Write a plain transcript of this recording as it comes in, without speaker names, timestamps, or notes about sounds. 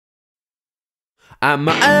I'm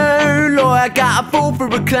my own lawyer, got a fall for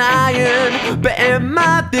a client, but in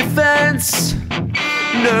my defense,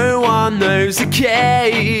 no one knows the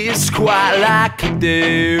case quite like I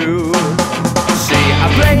do. See,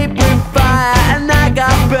 I played with fire and I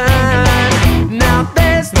got burned. Now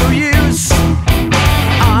there's no use.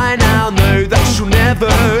 I now know that she'll never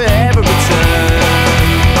ever return.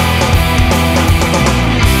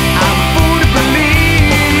 I'm a fool to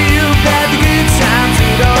believe that the good times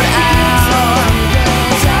are going out.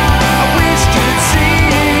 I wish you'd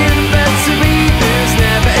seen that to me there's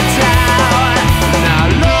never a doubt. Now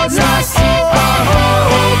Lord, I see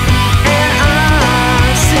hope and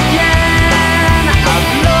us again. I've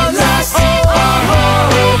lost hope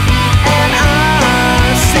and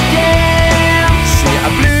us again. See, I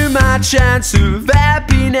blew my chance of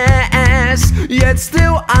happiness, yet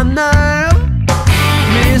still I know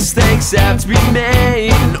mistakes have to be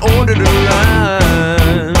made in order to learn.